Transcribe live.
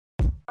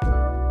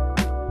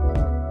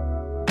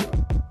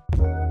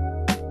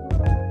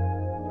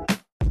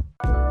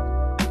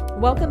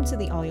Welcome to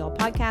the All Y'all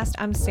Podcast.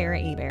 I'm Sarah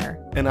Hebert.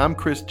 And I'm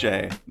Chris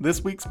J.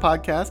 This week's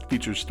podcast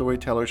features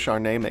storyteller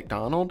Sharnae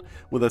McDonald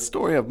with a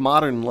story of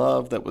modern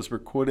love that was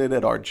recorded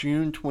at our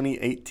June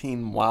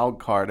 2018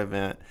 Wildcard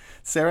event.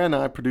 Sarah and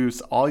I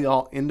produce All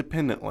Y'all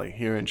independently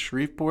here in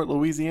Shreveport,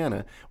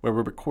 Louisiana, where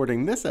we're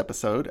recording this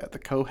episode at the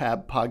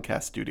Cohab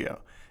Podcast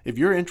Studio. If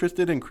you're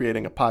interested in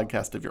creating a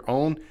podcast of your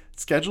own,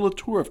 schedule a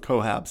tour of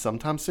Cohab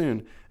sometime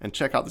soon and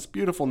check out this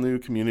beautiful new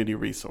community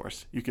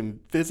resource. You can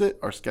visit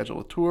or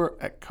schedule a tour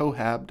at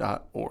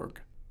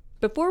cohab.org.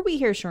 Before we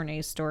hear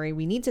Sharnae's story,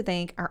 we need to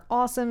thank our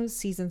awesome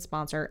season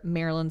sponsor,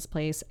 Maryland's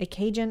Place, a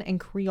Cajun and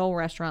Creole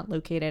restaurant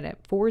located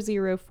at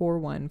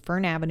 4041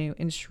 Fern Avenue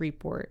in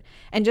Shreveport.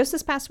 And just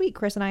this past week,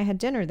 Chris and I had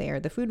dinner there.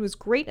 The food was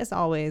great as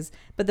always,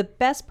 but the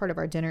best part of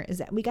our dinner is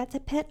that we got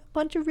to pet a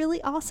bunch of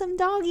really awesome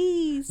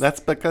doggies. That's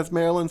because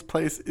Maryland's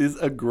Place is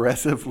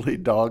aggressively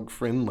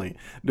dog-friendly.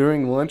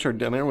 During lunch or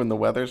dinner when the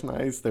weather's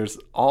nice, there's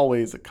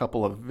always a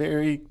couple of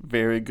very,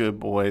 very good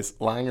boys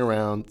lying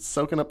around,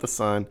 soaking up the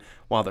sun,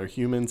 while their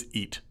humans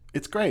eat.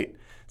 It's great.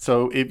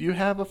 So if you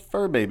have a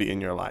fur baby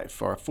in your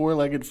life or a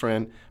four-legged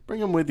friend,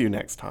 bring them with you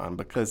next time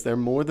because they're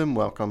more than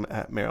welcome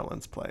at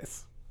Maryland's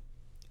Place.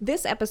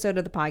 This episode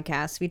of the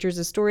podcast features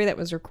a story that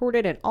was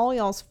recorded at All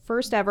Y'all's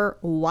first ever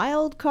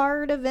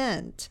Wildcard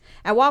event.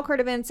 At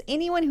Wildcard events,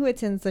 anyone who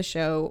attends the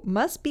show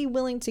must be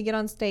willing to get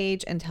on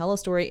stage and tell a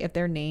story if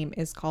their name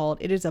is called.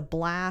 It is a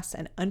blast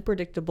and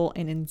unpredictable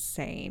and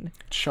insane.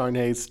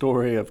 Sharnae's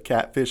story of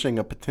catfishing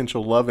a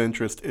potential love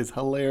interest is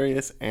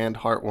hilarious and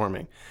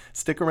heartwarming.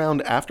 Stick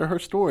around after her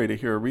story to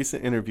hear a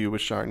recent interview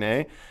with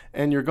Sharnae,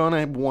 and you're going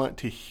to want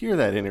to hear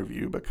that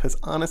interview because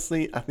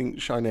honestly, I think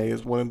Sharnae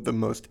is one of the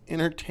most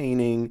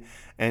entertaining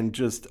and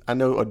just, I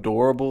know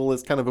adorable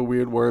is kind of a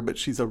weird word, but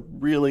she's a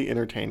really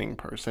entertaining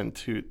person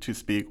to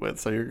speak with.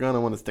 So you're going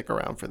to want to stick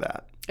around for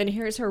that. And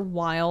here's her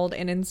wild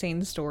and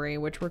insane story,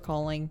 which we're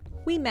calling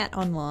We Met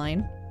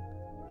Online.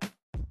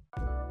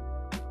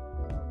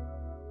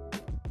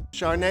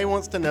 Sharnae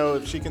wants to know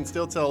if she can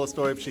still tell a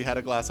story if she had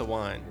a glass of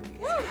wine.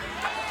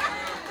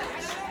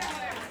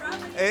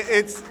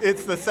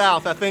 It's the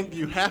South. I think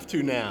you have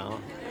to now.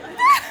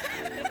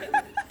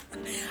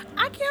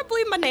 I can't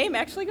believe my name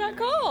actually got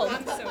called.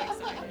 I'm so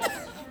excited.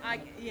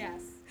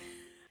 Yes.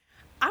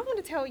 I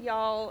want to tell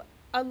y'all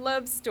a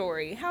love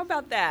story. How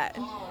about that?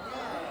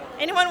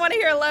 Anyone want to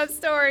hear a love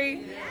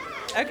story?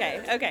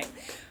 Okay.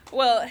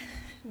 Well,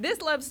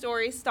 this love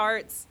story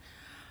starts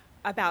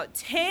about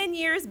 10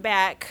 years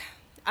back,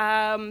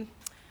 back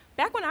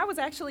when I was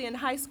actually in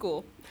high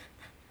school.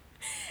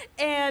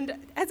 And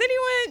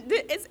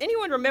does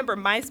anyone remember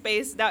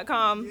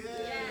MySpace.com?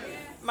 Yes.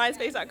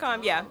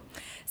 MySpace.com, yeah.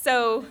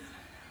 So,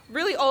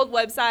 really old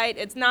website.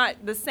 It's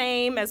not the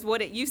same as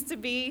what it used to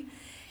be.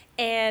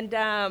 And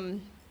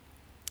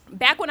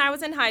back when I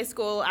was in high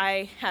school,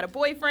 I had a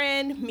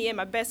boyfriend. Me and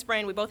my best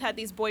friend, we both had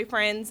these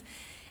boyfriends.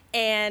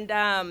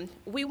 And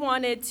we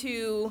wanted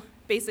to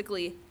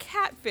basically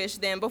catfish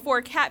them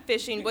before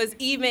catfishing was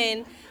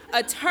even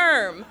a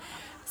term.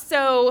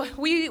 So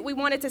we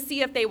wanted to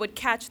see if they would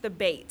catch the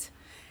bait.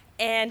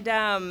 And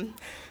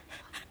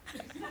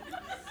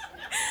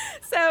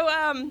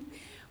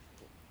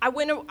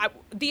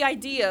the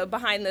idea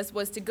behind this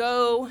was to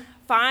go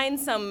find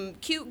some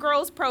cute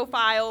girl's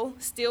profile,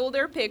 steal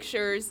their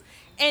pictures,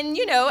 and,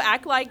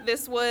 act like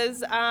this was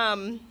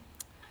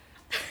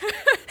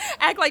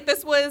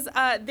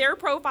their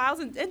profiles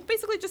and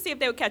basically just see if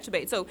they would catch the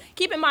bait. So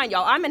keep in mind,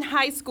 y'all, I'm in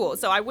high school,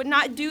 so I would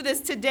not do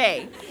this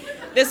today.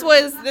 This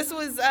was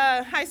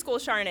high school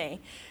Sharnae.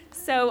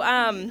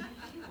 So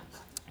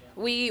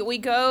we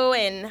go,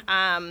 and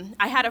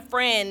I had a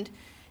friend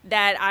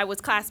that I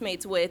was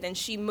classmates with, and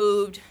she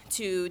moved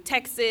to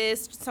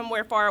Texas,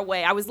 somewhere far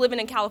away. I was living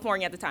in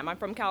California at the time. I'm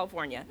from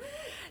California.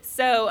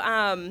 So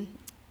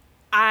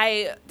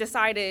I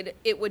decided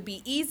it would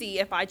be easy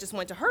if I just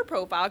went to her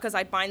profile because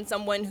I'd find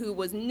someone who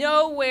was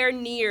nowhere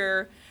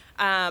near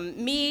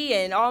me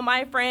and all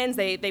my friends.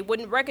 They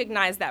wouldn't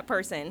recognize that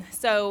person.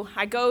 So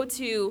I go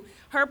to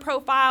her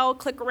profile,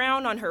 click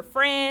around on her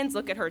friends,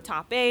 look at her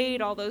top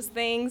 8, all those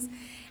things.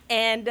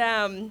 And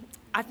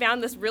I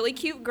found this really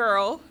cute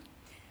girl.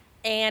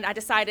 And I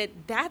decided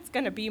that's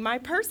going to be my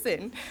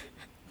person.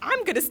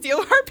 I'm going to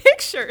steal her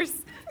pictures.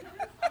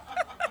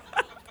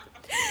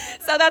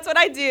 So that's what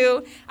I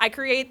do. I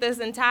create this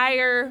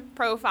entire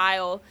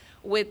profile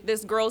with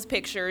this girl's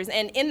pictures.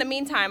 And in the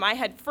meantime, I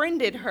had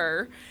friended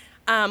her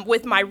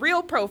with my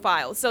real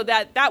profile so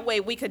that way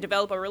we could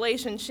develop a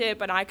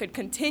relationship and I could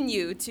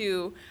continue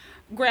to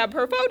grab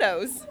her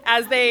photos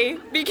as they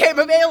became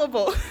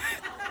available.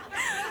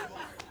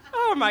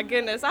 Oh, my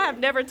goodness. I have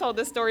never told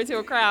this story to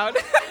a crowd.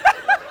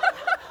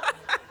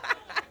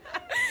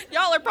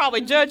 Y'all are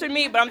probably judging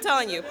me, but I'm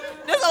telling you,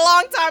 this is a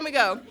long time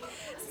ago.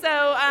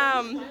 So,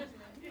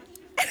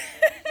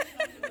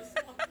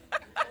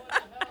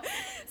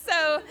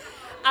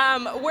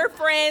 we're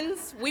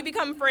friends. We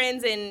become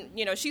friends, and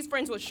she's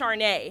friends with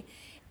Sharnae,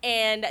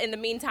 And in the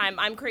meantime,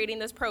 I'm creating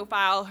this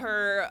profile.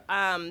 Her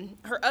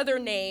other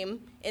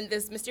name in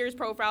this mysterious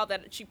profile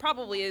that she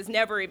probably has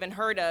never even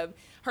heard of,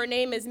 her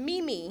name is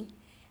Mimi.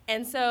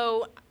 And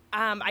so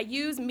I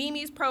use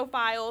Mimi's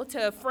profile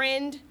to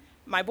friend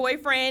my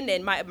boyfriend,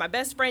 and my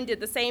best friend did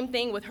the same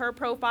thing with her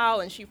profile,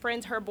 and she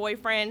friends her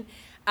boyfriend,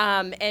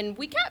 and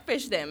we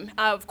catfished them.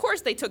 Of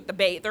course, they took the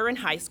bait. They're in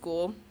high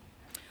school,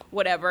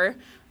 whatever.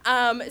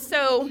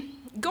 So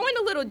going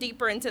a little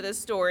deeper into this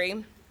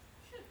story,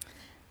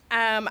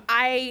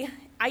 I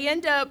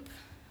end up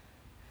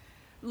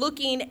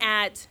looking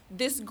at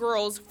this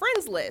girl's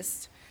friends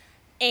list,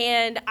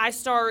 and I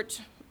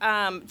start,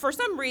 for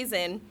some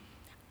reason,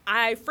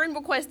 I friend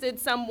requested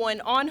someone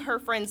on her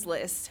friends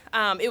list.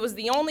 It was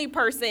the only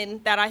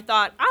person that I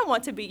thought, I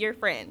want to be your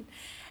friend.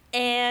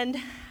 And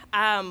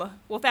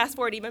well, fast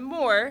forward even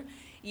more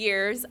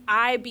years,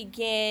 I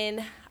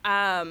began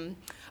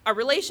a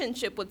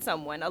relationship with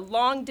someone, a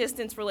long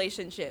distance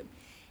relationship.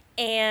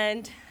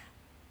 And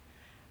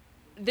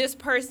this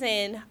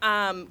person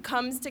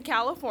comes to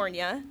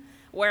California,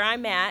 where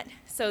I'm at,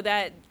 so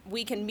that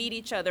we can meet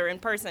each other in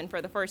person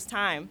for the first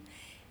time.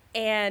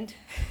 And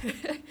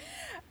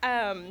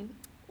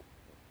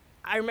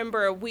I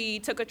remember we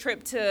took a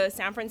trip to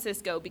San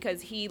Francisco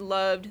because he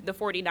loved the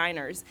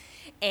 49ers,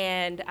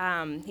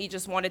 and he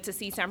just wanted to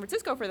see San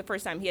Francisco for the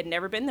first time. He had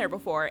never been there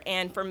before.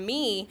 And for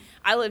me,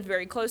 I lived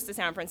very close to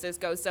San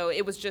Francisco, so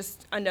it was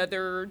just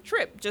another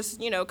trip,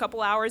 just, a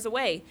couple hours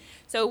away.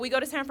 So we go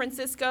to San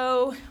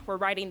Francisco, we're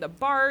riding the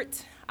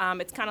BART.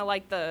 It's kind of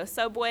like the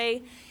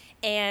subway,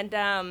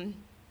 and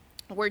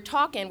we're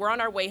talking, we're on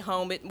our way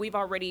home. We've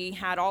already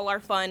had all our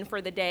fun for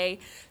the day.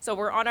 So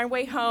we're on our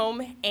way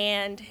home,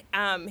 and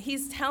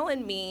he's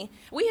telling me,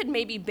 we had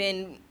maybe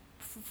been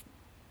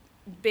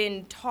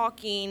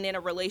talking in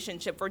a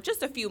relationship for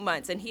just a few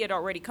months, and he had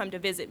already come to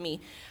visit me.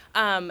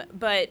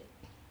 But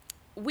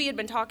we had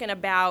been talking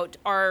about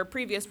our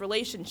previous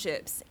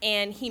relationships,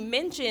 and he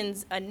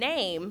mentions a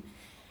name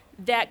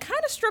that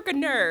kind of struck a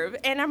nerve.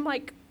 And I'm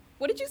like,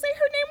 what did you say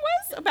her name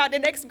was? About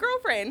an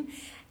ex-girlfriend.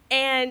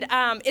 And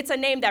it's a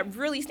name that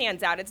really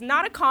stands out. It's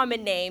not a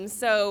common name,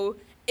 so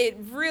it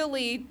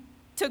really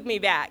took me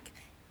back.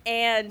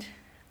 And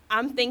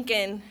I'm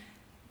thinking,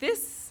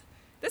 this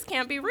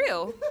can't be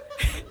real.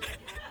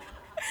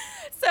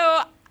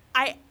 So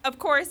I, of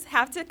course,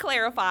 have to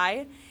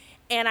clarify,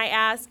 and I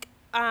ask,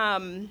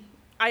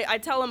 I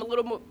tell him a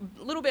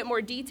little bit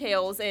more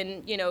details,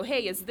 and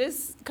hey,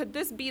 could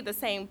this be the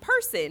same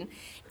person?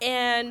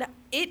 And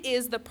it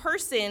is the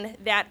person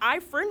that I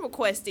friend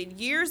requested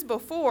years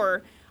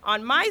before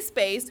on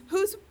MySpace,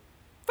 whose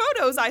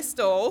photos I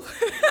stole.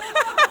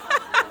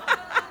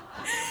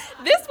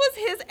 This was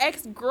his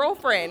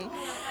ex-girlfriend.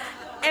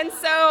 And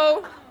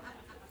so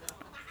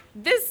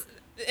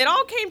it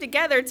all came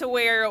together to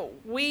where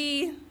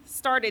we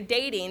started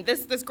dating.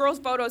 This girl's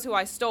photos who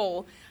I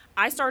stole,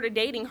 I started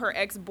dating her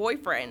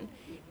ex-boyfriend.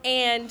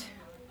 And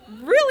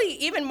really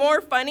even more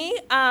funny,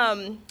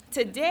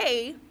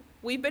 today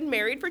we've been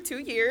married for 2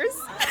 years.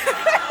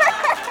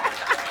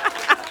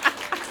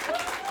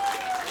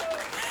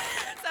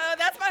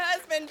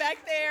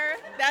 Back there,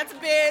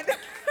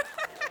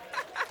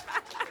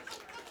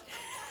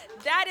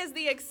 that is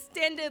the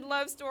extended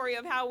love story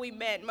of how we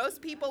met.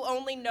 Most people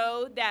only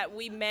know that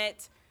we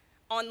met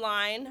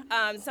online.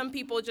 Some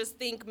people just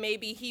think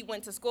maybe he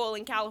went to school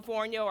in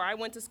California or I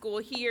went to school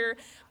here,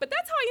 but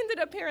that's how I ended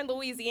up here in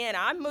Louisiana.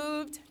 I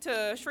moved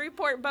to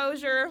Shreveport,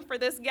 Bossier for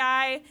this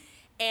guy,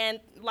 and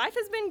life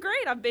has been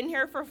great. I've been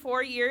here for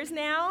 4 years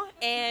now,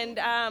 and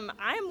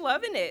I'm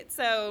loving it.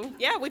 So,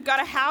 yeah, we've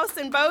got a house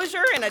in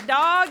Bossier and a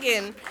dog,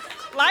 and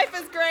life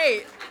is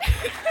great.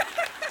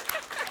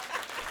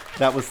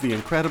 That was the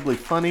incredibly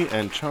funny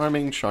and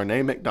charming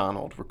Sharnae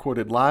McDonald,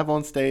 recorded live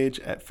on stage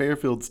at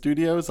Fairfield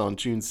Studios on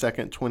June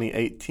 2nd,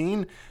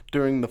 2018,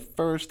 during the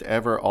first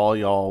ever All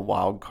Y'all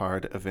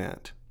Wildcard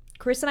event.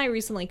 Chris and I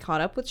recently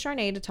caught up with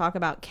Sharnae to talk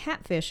about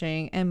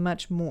catfishing and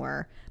much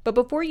more. But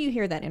before you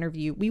hear that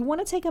interview, we want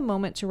to take a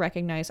moment to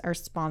recognize our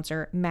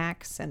sponsor,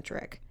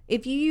 MacCentric.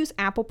 If you use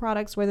Apple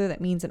products, whether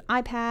that means an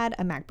iPad,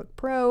 a MacBook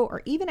Pro,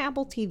 or even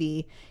Apple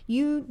TV,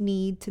 you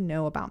need to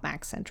know about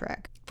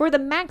MacCentric. For the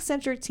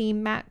MacCentric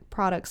team, Mac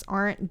products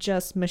aren't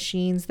just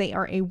machines, they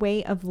are a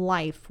way of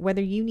life.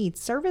 Whether you need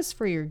service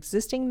for your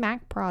existing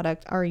Mac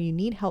product or you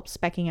need help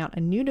speccing out a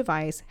new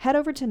device, head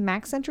over to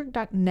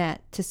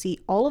maccentric.net to see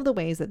all of the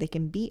ways that they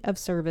can be of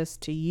service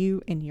to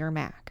you and your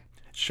Mac.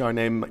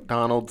 Sharnae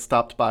McDonald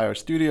stopped by our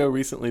studio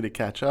recently to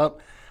catch up.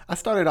 I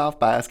started off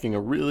by asking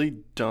a really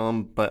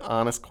dumb but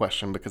honest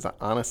question because I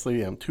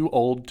honestly am too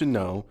old to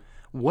know.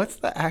 What's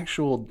the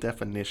actual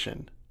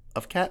definition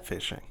of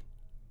catfishing?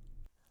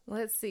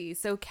 Let's see.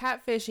 So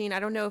catfishing, I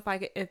don't know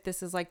if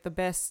this is like the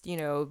best,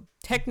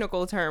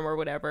 technical term or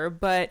whatever,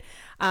 but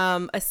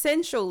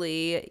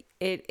essentially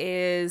it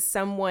is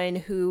someone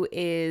who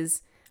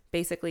is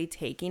basically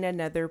taking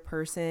another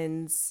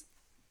person's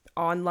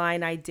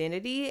online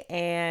identity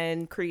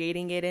and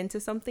creating it into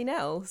something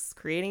else,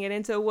 creating it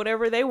into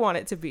whatever they want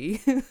it to be.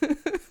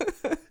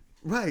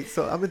 Right.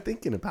 So I've been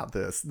thinking about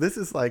this. This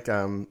is like,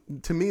 to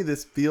me,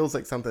 this feels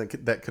like something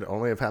that could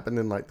only have happened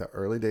in like the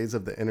early days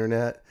of the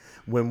internet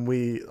or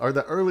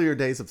the earlier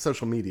days of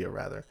social media,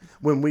 rather,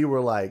 when we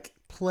were like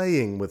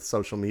playing with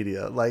social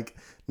media. Like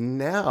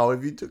now,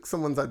 if you took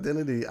someone's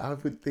identity, I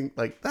would think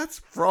like that's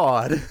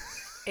fraud.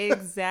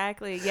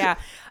 Exactly. Yeah.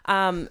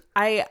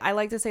 I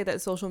like to say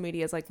that social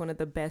media is like one of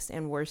the best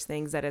and worst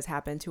things that has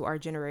happened to our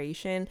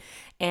generation.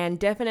 And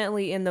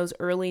definitely in those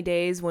early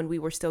days when we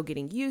were still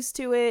getting used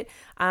to it,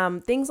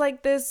 things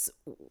like this,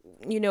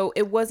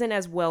 it wasn't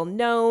as well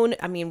known.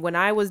 I mean, when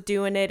I was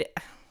doing it,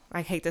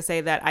 I hate to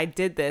say that I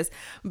did this,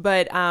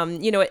 but,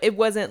 it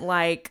wasn't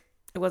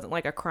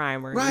like a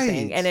crime or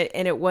anything. Right.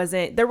 And there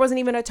wasn't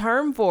even a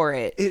term for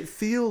it. It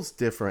feels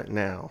different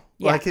now.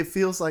 Yeah. Like it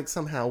feels like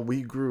somehow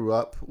we grew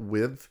up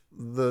with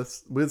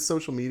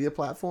social media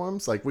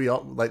platforms. Like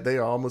they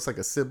are almost like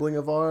a sibling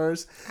of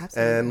ours.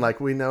 Absolutely. And like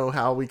we know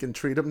how we can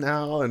treat them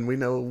now, and we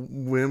know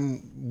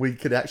when we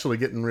could actually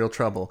get in real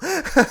trouble.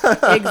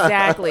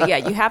 Exactly. Yeah,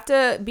 you have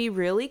to be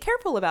really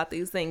careful about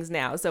these things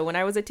now. So when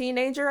I was a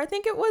teenager, I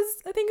think it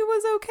was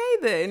okay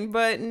then,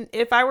 but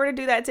if I were to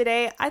do that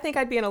today, I think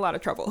I'd be in a lot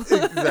of trouble.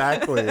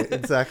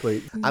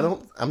 Exactly.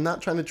 I'm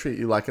not trying to treat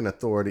you like an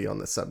authority on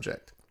the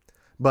subject,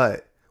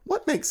 but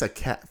what makes a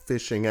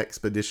catfishing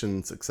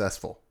expedition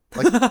successful?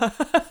 Like,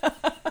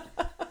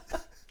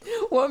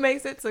 What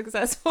makes it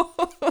successful?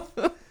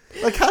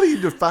 like, how do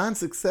you define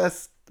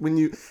success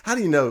how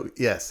do you know,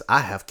 yes, I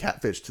have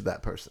catfished to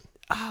that person?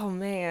 Oh,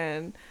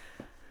 man.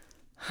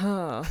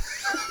 Huh.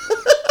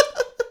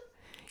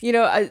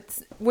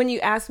 When you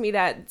ask me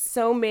that,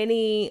 so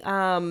many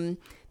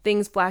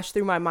things flash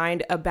through my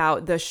mind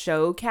about the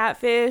show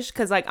Catfish.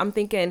 Because, like, I'm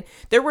thinking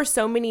there were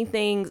so many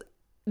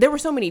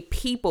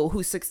people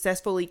who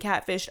successfully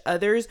catfished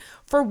others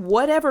for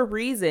whatever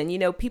reason.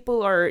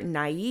 People are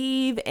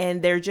naive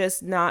and they're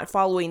just not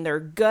following their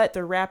gut.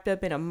 They're wrapped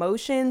up in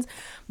emotions.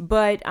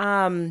 But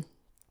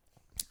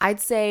I'd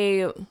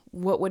say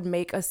what would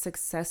make a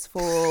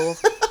successful...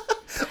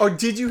 Or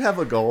did you have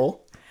a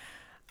goal?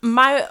 When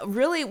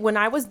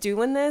I was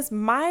doing this,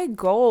 my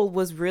goal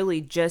was really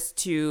just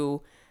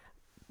to,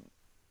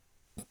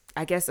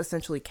 I guess,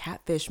 essentially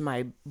catfish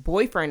my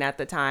boyfriend at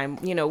the time.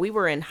 We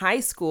were in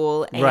high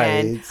school, and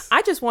Right.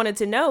 I just wanted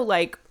to know,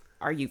 like,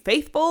 are you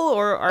faithful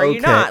or are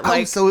you not?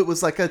 Like, so it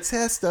was like a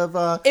test of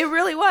it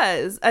really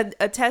was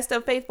a test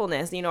of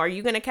faithfulness. Are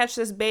you going to catch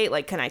this bait?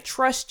 Like, can I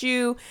trust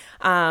you?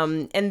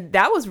 And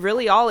that was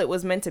really all it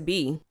was meant to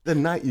be. the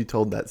night you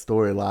told that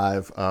story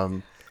live.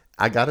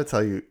 I got to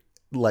tell you,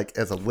 like,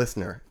 as a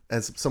listener,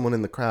 as someone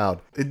in the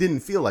crowd, it didn't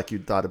feel like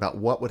you'd thought about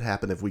what would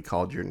happen if we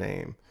called your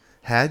name.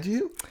 Had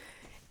you?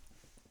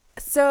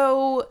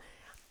 So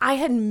I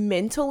had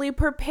mentally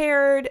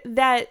prepared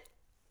that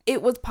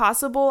it was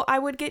possible I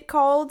would get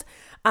called.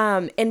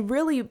 And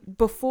really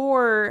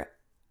before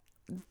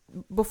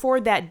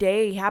that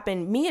day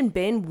happened, me and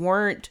Ben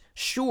weren't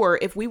sure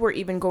if we were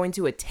even going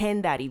to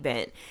attend that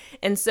event.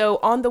 And so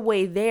on the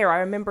way there, I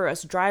remember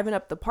us driving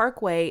up the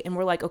parkway and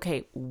we're like,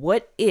 okay,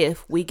 what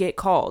if we get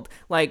called?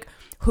 Like,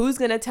 who's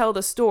going to tell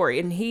the story?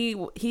 And he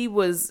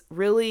was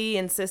really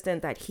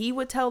insistent that he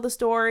would tell the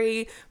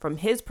story from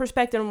his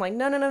perspective. I'm like,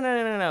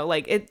 no.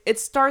 Like, it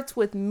starts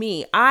with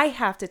me. I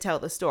have to tell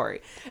the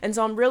story. And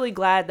so I'm really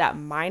glad that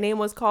my name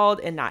was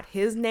called and not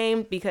his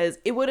name, because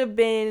it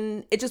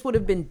just would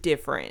have been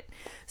different.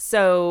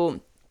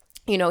 So,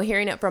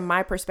 hearing it from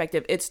my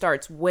perspective, it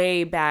starts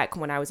way back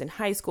when I was in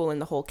high school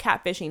and the whole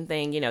catfishing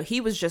thing.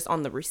 He was just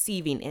on the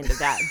receiving end of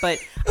that. But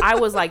I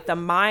was like the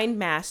mind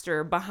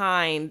master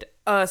behind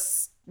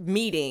us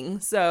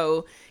meeting.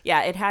 So,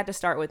 yeah, it had to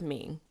start with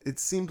me. It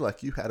seemed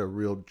like you had a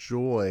real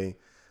joy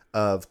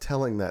of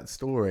telling that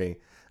story.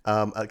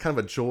 A kind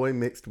of a joy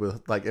mixed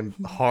with like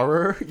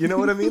horror. You know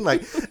what I mean?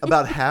 Like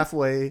about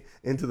halfway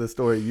into the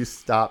story, you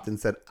stopped and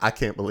said, I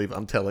can't believe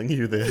I'm telling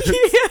you this.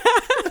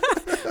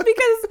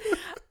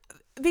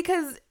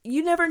 Because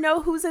you never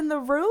know who's in the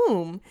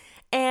room.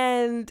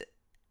 And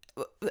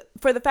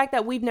for the fact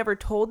that we've never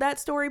told that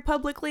story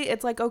publicly,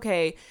 it's like,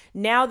 okay,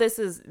 now this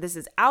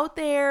is out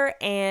there,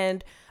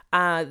 and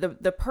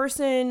the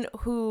person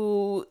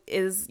who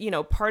is,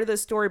 part of the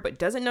story but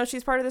doesn't know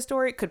she's part of the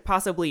story could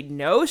possibly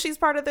know she's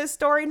part of this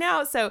story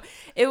now. So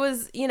it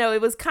was,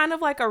 it was kind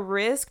of like a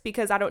risk,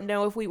 because I don't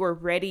know if we were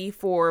ready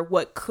for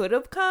what could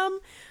have come.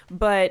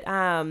 But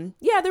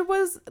yeah, there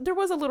was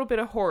a little bit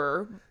of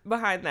horror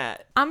behind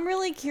that. I'm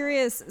really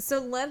curious. So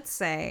let's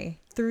say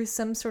through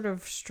some sort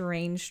of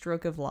strange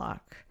stroke of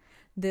luck,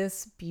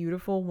 this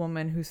beautiful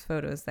woman whose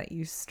photos that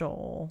you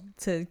stole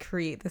to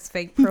create this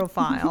fake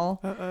profile,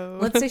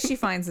 let's say she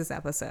finds this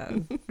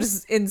episode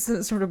just in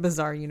some sort of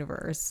bizarre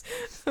universe.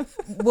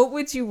 What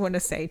would you want to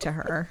say to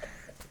her?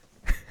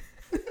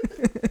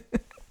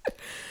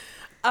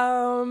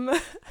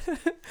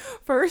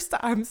 First,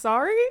 I'm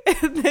sorry,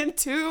 and then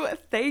two,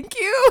 thank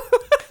you.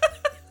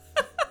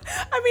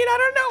 I mean, I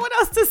don't know what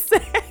else to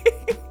say.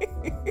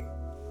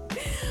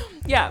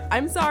 Yeah,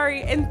 I'm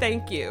sorry and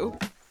thank you.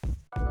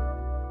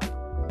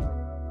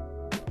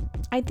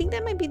 I think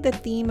that might be the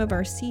theme of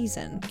our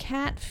season,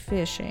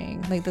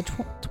 catfishing. Like the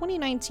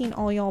 2019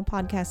 All Y'all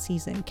podcast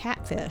season,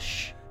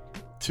 catfish.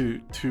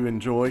 To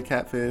enjoy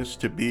catfish,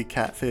 to be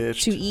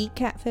catfish, To eat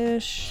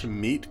catfish. to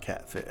meet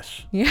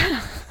catfish.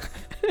 Yeah.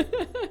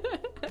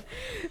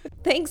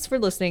 Thanks for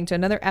listening to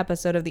another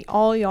episode of the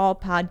All Y'all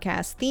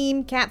podcast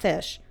theme,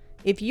 Catfish.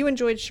 If you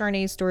enjoyed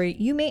Charnay's story,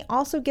 you may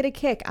also get a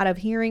kick out of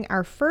hearing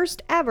our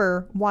first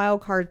ever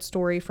wildcard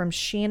story from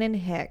Shannon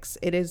Hicks.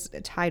 It is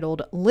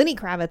titled Lenny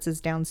Kravitz is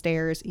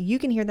Downstairs. You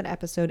can hear that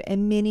episode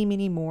and many,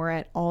 many more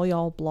at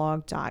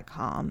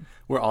allyallblog.com.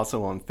 We're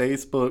also on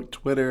Facebook,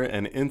 Twitter,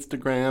 and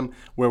Instagram,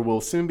 where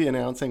we'll soon be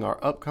announcing our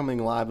upcoming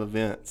live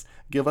events.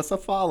 Give us a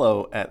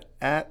follow at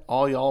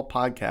All Y'all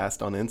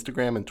Podcast on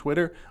Instagram and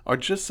Twitter, or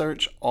just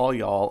search All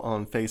Y'all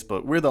on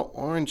Facebook. We're the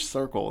orange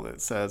circle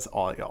that says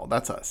All Y'all.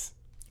 That's us.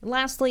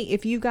 Lastly,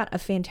 if you've got a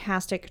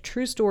fantastic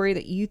true story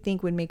that you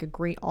think would make a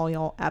great All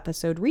Y'all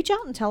episode, reach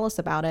out and tell us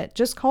about it.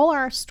 Just call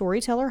our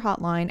storyteller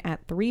hotline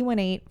at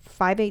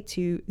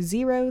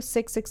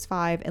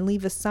 318-582-0665 and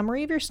leave a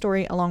summary of your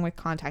story along with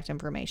contact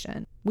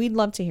information. We'd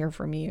love to hear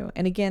from you.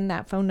 And again,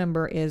 that phone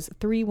number is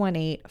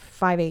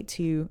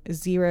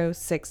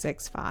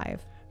 318-582-0665.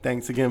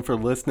 Thanks again for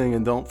listening,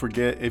 and don't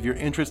forget, if you're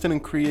interested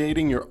in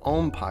creating your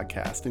own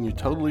podcast, and you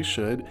totally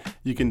should,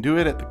 you can do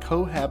it at the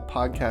Cohab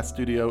Podcast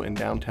Studio in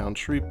downtown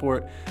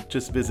Shreveport.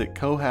 Just visit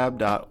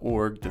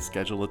cohab.org to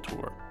schedule a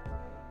tour.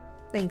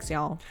 Thanks,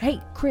 y'all. Hey,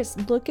 Chris,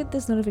 look at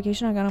this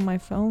notification I got on my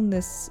phone.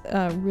 This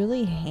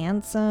really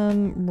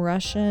handsome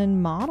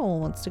Russian model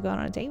wants to go on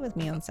a date with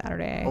me on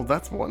Saturday. Oh,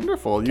 that's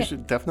wonderful. You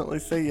should definitely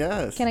say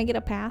yes. Can I get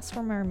a pass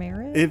from our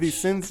marriage? If he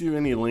sends you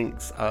any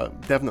links,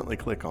 definitely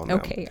click on them.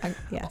 Okay,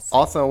 yes.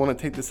 Also, I want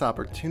to take this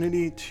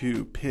opportunity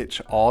to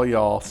pitch All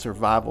Y'all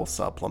survival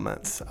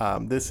supplements.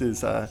 This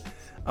is a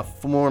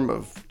form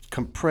of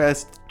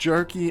compressed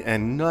jerky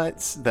and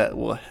nuts that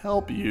will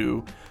help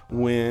you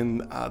when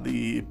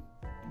the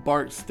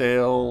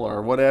Barksdale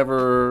or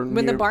whatever.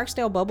 When the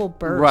Barksdale bubble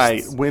bursts.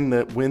 Right. When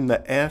the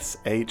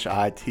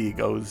SHIT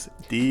goes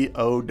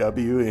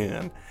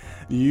DOWN,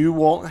 you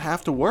won't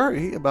have to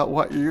worry about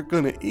what you're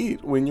going to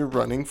eat when you're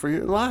running for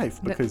your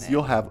life, because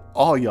you'll have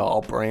All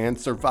Y'all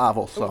brand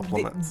survival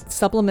supplements.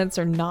 Supplements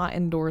are not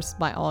endorsed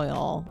by All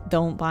Y'all.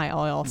 Don't buy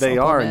All Y'all They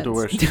supplements. are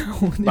endorsed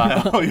by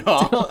All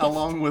Y'all,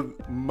 along with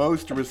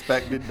most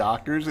respected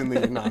doctors in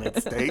the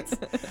United States.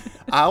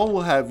 I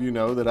will have you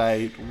know that I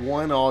ate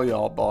one All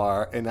Y'all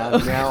bar, and I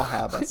now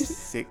have a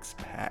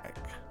 6-pack.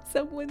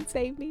 Someone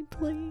save me,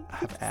 please. I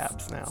have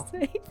abs now.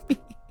 Save me.